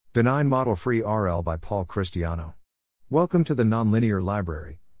Benign Model-Free RL by Paul Christiano. Welcome to the Nonlinear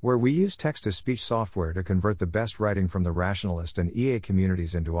Library, where we use text-to-speech software to convert the best writing from the Rationalist and EA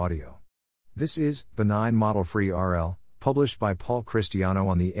communities into audio. This is Benign Model-Free RL, published by Paul Christiano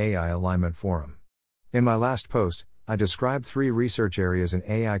on the AI Alignment Forum. In my last post, I described 3 research areas in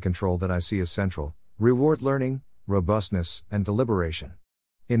AI control that I see as central: reward learning, robustness, and deliberation.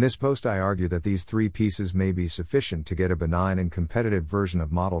 In this post I argue that these 3 pieces may be sufficient to get a benign and competitive version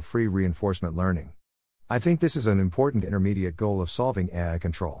of model-free reinforcement learning. I think this is an important intermediate goal of solving AI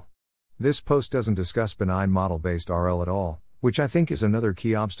control. This post doesn't discuss benign model-based RL at all, which I think is another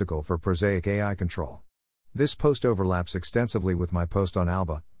key obstacle for prosaic AI control. This post overlaps extensively with my post on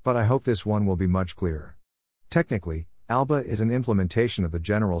ALBA, but I hope this one will be much clearer. Technically, ALBA is an implementation of the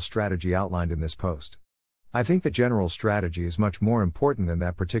general strategy outlined in this post. I think the general strategy is much more important than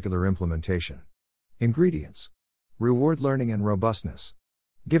that particular implementation. Ingredients: reward learning and robustness.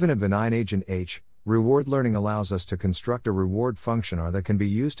 Given a benign agent H, reward learning allows us to construct a reward function R that can be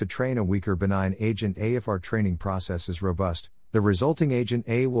used to train a weaker benign agent A. If our training process is robust, the resulting agent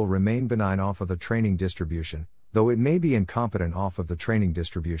A will remain benign off of the training distribution, though it may be incompetent off of the training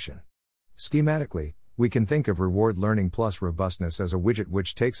distribution. Schematically, we can think of reward learning plus robustness as a widget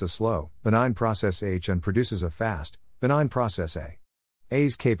which takes a slow, benign process H and produces a fast, benign process A.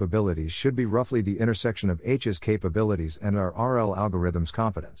 A's capabilities should be roughly the intersection of H's capabilities and our RL algorithm's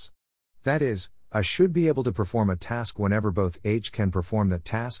competence. That is, I should be able to perform a task whenever both H can perform that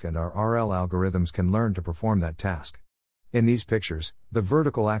task and our RL algorithms can learn to perform that task. In these pictures, the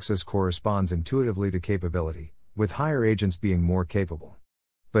vertical axis corresponds intuitively to capability, with higher agents being more capable.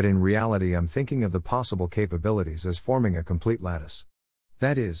 But in reality I'm thinking of the possible capabilities as forming a complete lattice.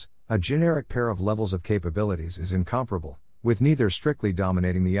 That is, a generic pair of levels of capabilities is incomparable, with neither strictly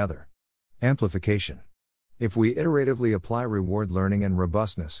dominating the other. Amplification. If we iteratively apply reward learning and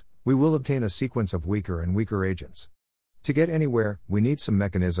robustness, we will obtain a sequence of weaker and weaker agents. To get anywhere, we need some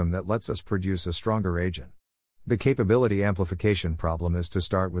mechanism that lets us produce a stronger agent. The capability amplification problem is to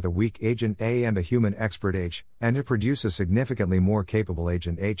start with a weak agent A and a human expert H, and to produce a significantly more capable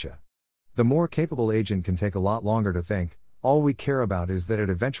agent H. The more capable agent can take a lot longer to think. All we care about is that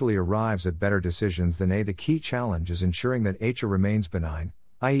it eventually arrives at better decisions than A. The key challenge is ensuring that H remains benign,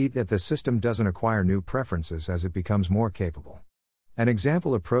 i.e. that the system doesn't acquire new preferences as it becomes more capable. An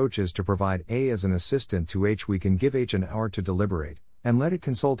example approach is to provide A as an assistant to H. We can give H an hour to deliberate, and let it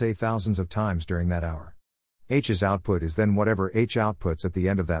consult A thousands of times during that hour. H's output is then whatever H outputs at the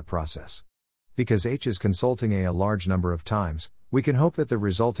end of that process. Because H is consulting A large number of times, we can hope that the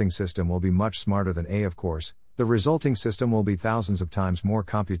resulting system will be much smarter than A. Of course, the resulting system will be thousands of times more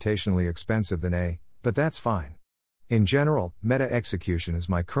computationally expensive than A, but that's fine. In general, meta-execution is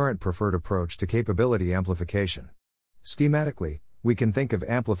my current preferred approach to capability amplification. Schematically, we can think of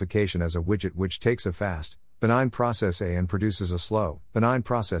amplification as a widget which takes a fast, benign process A and produces a slow, benign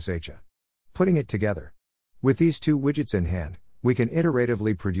process H. Putting it together. With these 2 widgets in hand, we can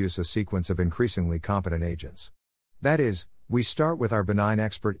iteratively produce a sequence of increasingly competent agents. That is, we start with our benign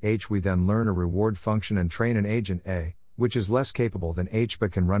expert H, we then learn a reward function and train an agent A, which is less capable than H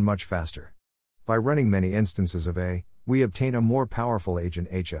but can run much faster. By running many instances of A, we obtain a more powerful agent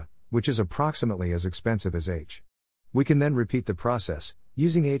H, which is approximately as expensive as H. We can then repeat the process,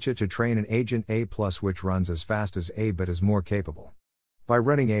 using H to train an agent A+, which runs as fast as A but is more capable. By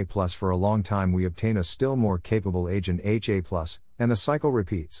running A+ for a long time we obtain a still more capable agent HA+, and the cycle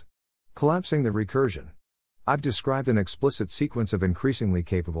repeats. Collapsing the recursion. I've described an explicit sequence of increasingly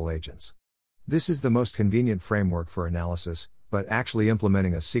capable agents. This is the most convenient framework for analysis, but actually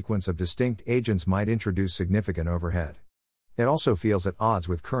implementing a sequence of distinct agents might introduce significant overhead. It also feels at odds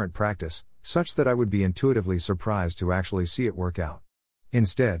with current practice, such that I would be intuitively surprised to actually see it work out.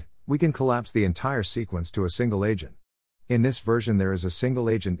 Instead, we can collapse the entire sequence to a single agent. In this version there is a single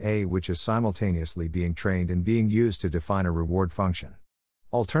agent A which is simultaneously being trained and being used to define a reward function.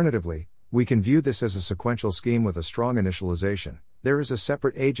 Alternatively, we can view this as a sequential scheme with a strong initialization. There is a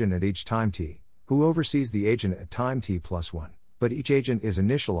separate agent at each time t, who oversees the agent at time t+1, but each agent is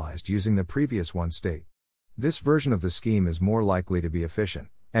initialized using the previous one state. This version of the scheme is more likely to be efficient,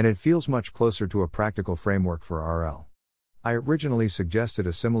 and it feels much closer to a practical framework for RL. I originally suggested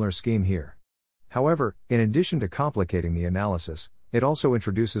a similar scheme here. However, in addition to complicating the analysis, it also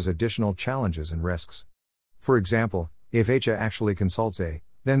introduces additional challenges and risks. For example, if H actually consults A,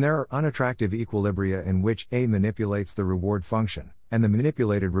 then there are unattractive equilibria in which A manipulates the reward function, and the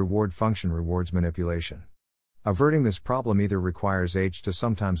manipulated reward function rewards manipulation. Averting this problem either requires H to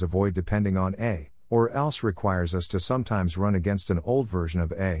sometimes avoid depending on A, or else requires us to sometimes run against an old version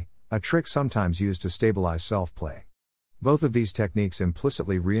of A, a trick sometimes used to stabilize self-play. Both of these techniques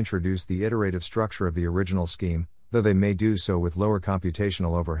implicitly reintroduce the iterative structure of the original scheme, though they may do so with lower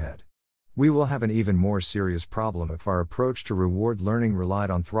computational overhead. We will have an even more serious problem if our approach to reward learning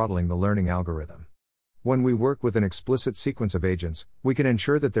relied on throttling the learning algorithm. When we work with an explicit sequence of agents, we can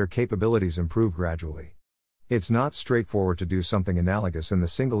ensure that their capabilities improve gradually. It's not straightforward to do something analogous in the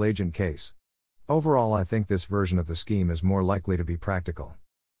single agent case. Overall, I think this version of the scheme is more likely to be practical.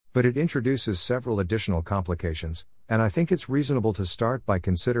 But it introduces several additional complications, and I think it's reasonable to start by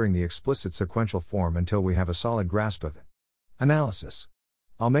considering the explicit sequential form until we have a solid grasp of it. Analysis.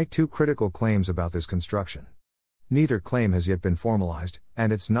 I'll make two critical claims about this construction. Neither claim has yet been formalized,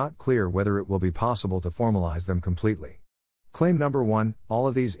 and it's not clear whether it will be possible to formalize them completely. Claim number 1, all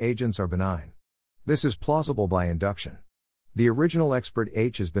of these agents are benign. This is plausible by induction. The original expert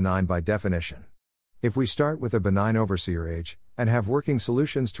H is benign by definition. If we start with a benign overseer H, and have working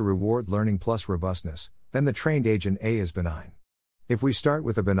solutions to reward learning plus robustness, then the trained agent A is benign. If we start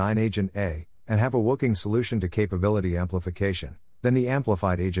with a benign agent A, and have a working solution to capability amplification, then the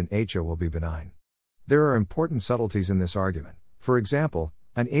amplified agent H will be benign. There are important subtleties in this argument. For example,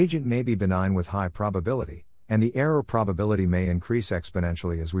 an agent may be benign with high probability, and the error probability may increase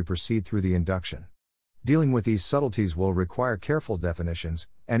exponentially as we proceed through the induction. Dealing with these subtleties will require careful definitions,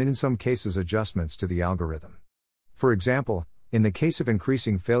 and in some cases adjustments to the algorithm. For example, in the case of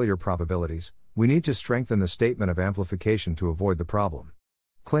increasing failure probabilities, we need to strengthen the statement of amplification to avoid the problem.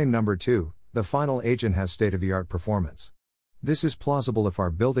 Claim number 2, the final agent has state-of-the-art performance. This is plausible if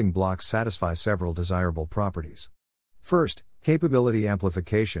our building blocks satisfy several desirable properties. First, capability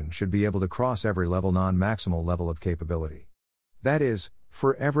amplification should be able to cross every non-maximal level of capability. That is,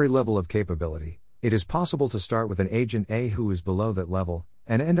 for every level of capability, it is possible to start with an agent A who is below that level,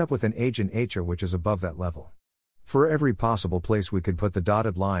 and end up with an agent H which is above that level. For every possible place we could put the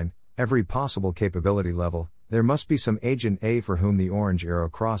dotted line, every possible capability level, there must be some agent A for whom the orange arrow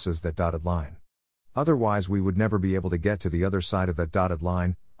crosses that dotted line. Otherwise we would never be able to get to the other side of that dotted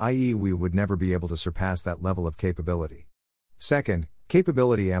line, i.e. we would never be able to surpass that level of capability. Second,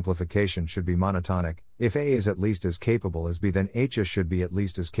 capability amplification should be monotonic. If A is at least as capable as B, then H should be at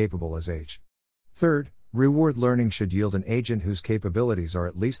least as capable as H. Third, reward learning should yield an agent whose capabilities are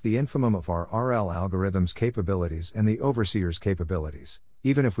at least the infimum of our RL algorithm's capabilities and the overseer's capabilities,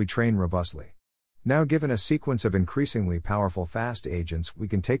 even if we train robustly. Now, given a sequence of increasingly powerful fast agents, we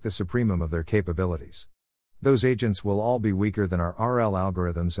can take the supremum of their capabilities. Those agents will all be weaker than our RL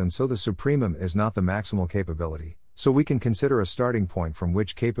algorithms, and so the supremum is not the maximal capability, so we can consider a starting point from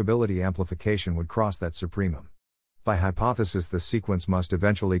which capability amplification would cross that supremum. By hypothesis, the sequence must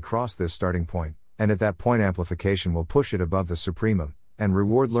eventually cross this starting point, and at that point amplification will push it above the supremum, and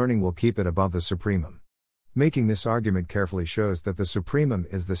reward learning will keep it above the supremum. Making this argument carefully shows that the supremum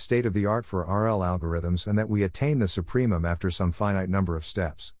is the state of the art for RL algorithms and that we attain the supremum after some finite number of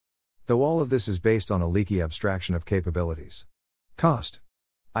steps. Though all of this is based on a leaky abstraction of capabilities. Cost.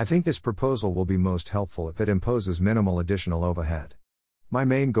 I think this proposal will be most helpful if it imposes minimal additional overhead. My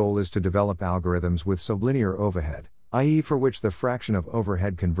main goal is to develop algorithms with sublinear overhead, i.e. for which the fraction of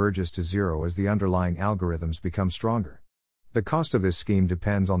overhead converges to zero as the underlying algorithms become stronger. The cost of this scheme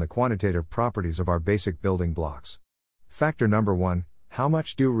depends on the quantitative properties of our basic building blocks. Factor number 1, how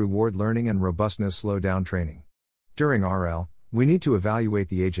much do reward learning and robustness slow down training? During RL, we need to evaluate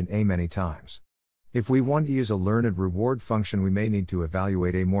the agent A many times. If we want to use a learned reward function, we may need to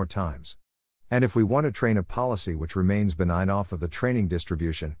evaluate A more times. And if we want to train a policy which remains benign off of the training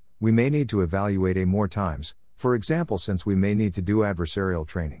distribution, we may need to evaluate A more times, for example, since we may need to do adversarial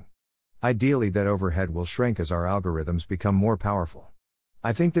training. Ideally, that overhead will shrink as our algorithms become more powerful.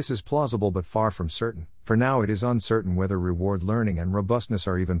 I think this is plausible but far from certain. For now, it is uncertain whether reward learning and robustness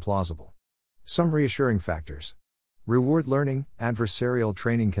are even plausible. Some reassuring factors. Reward learning, adversarial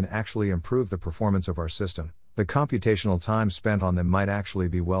training can actually improve the performance of our system. The computational time spent on them might actually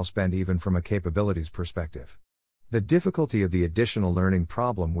be well spent even from a capabilities perspective. The difficulty of the additional learning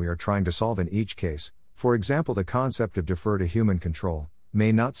problem we are trying to solve in each case, for example the concept of defer to human control,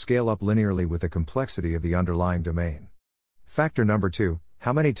 may not scale up linearly with the complexity of the underlying domain. Factor number 2,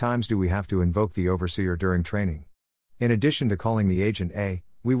 how many times do we have to invoke the overseer during training? In addition to calling the agent A,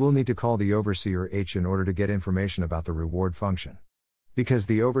 we will need to call the overseer H in order to get information about the reward function. Because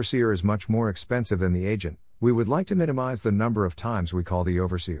the overseer is much more expensive than the agent, we would like to minimize the number of times we call the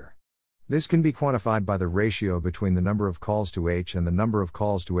overseer. This can be quantified by the ratio between the number of calls to H and the number of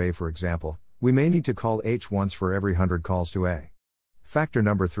calls to A. For example, we may need to call H once for every 100 calls to A. Factor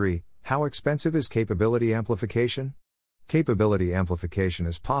number 3, how expensive is capability amplification? Capability amplification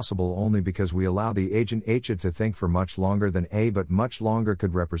is possible only because we allow the agent H to think for much longer than A, but much longer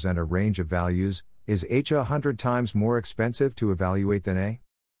could represent a range of values. Is H 100 times more expensive to evaluate than A?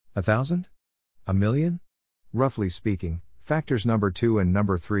 1,000? A million? Roughly speaking, factors number 2 and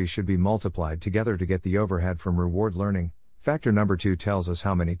number 3 should be multiplied together to get the overhead from reward learning. Factor number 2 tells us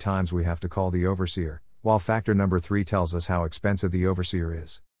how many times we have to call the overseer, while factor number 3 tells us how expensive the overseer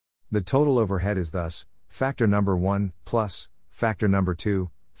is. The total overhead is thus factor number 1 plus factor number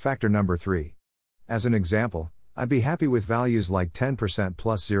 2, factor number 3. As an example, I'd be happy with values like 10%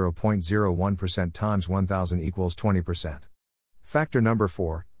 plus 0.01% times 1000 equals 20%. Factor number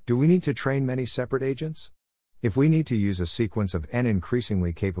 4, do we need to train many separate agents? If we need to use a sequence of n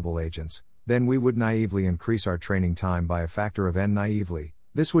increasingly capable agents, then we would naively increase our training time by a factor of n naively.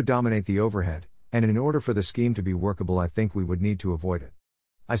 This would dominate the overhead, and in order for the scheme to be workable, I think we would need to avoid it.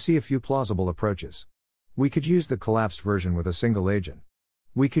 I see a few plausible approaches. We could use the collapsed version with a single agent.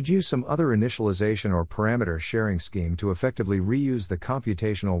 We could use some other initialization or parameter sharing scheme to effectively reuse the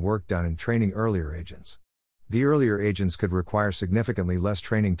computational work done in training earlier agents. The earlier agents could require significantly less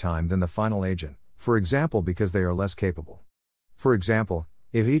training time than the final agent, for example because they are less capable. For example,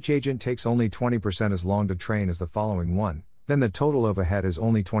 if each agent takes only 20% as long to train as the following one, then the total overhead is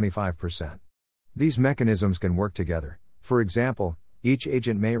only 25%. These mechanisms can work together. For example, each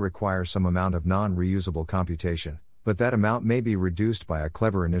agent may require some amount of non-reusable computation, but that amount may be reduced by a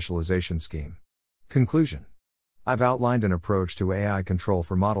clever initialization scheme. Conclusion. I've outlined an approach to AI control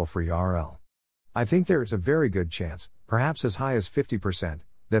for model-free RL. I think there is a very good chance, perhaps as high as 50%,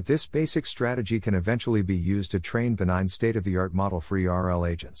 that this basic strategy can eventually be used to train benign state-of-the-art model-free RL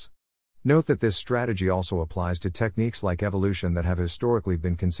agents. Note that this strategy also applies to techniques like evolution that have historically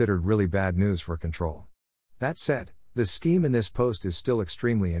been considered really bad news for control. That said, the scheme in this post is still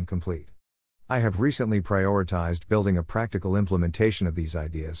extremely incomplete. I have recently prioritized building a practical implementation of these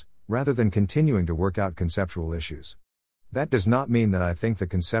ideas, rather than continuing to work out conceptual issues. That does not mean that I think the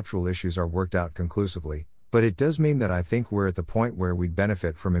conceptual issues are worked out conclusively, but it does mean that I think we're at the point where we'd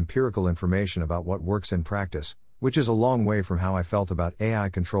benefit from empirical information about what works in practice, which is a long way from how I felt about AI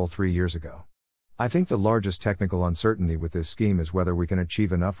control 3 years ago. I think the largest technical uncertainty with this scheme is whether we can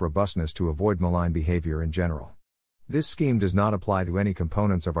achieve enough robustness to avoid malign behavior in general. This scheme does not apply to any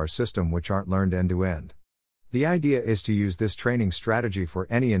components of our system which aren't learned end-to-end. The idea is to use this training strategy for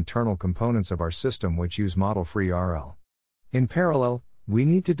any internal components of our system which use model-free RL. In parallel, we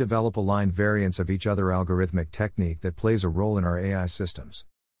need to develop aligned variants of each other algorithmic technique that plays a role in our AI systems.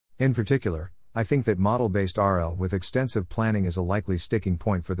 In particular, I think that model-based RL with extensive planning is a likely sticking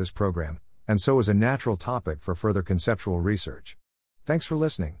point for this program, and so is a natural topic for further conceptual research. Thanks for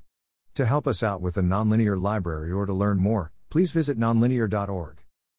listening. To help us out with the Nonlinear Library or to learn more, please visit nonlinear.org.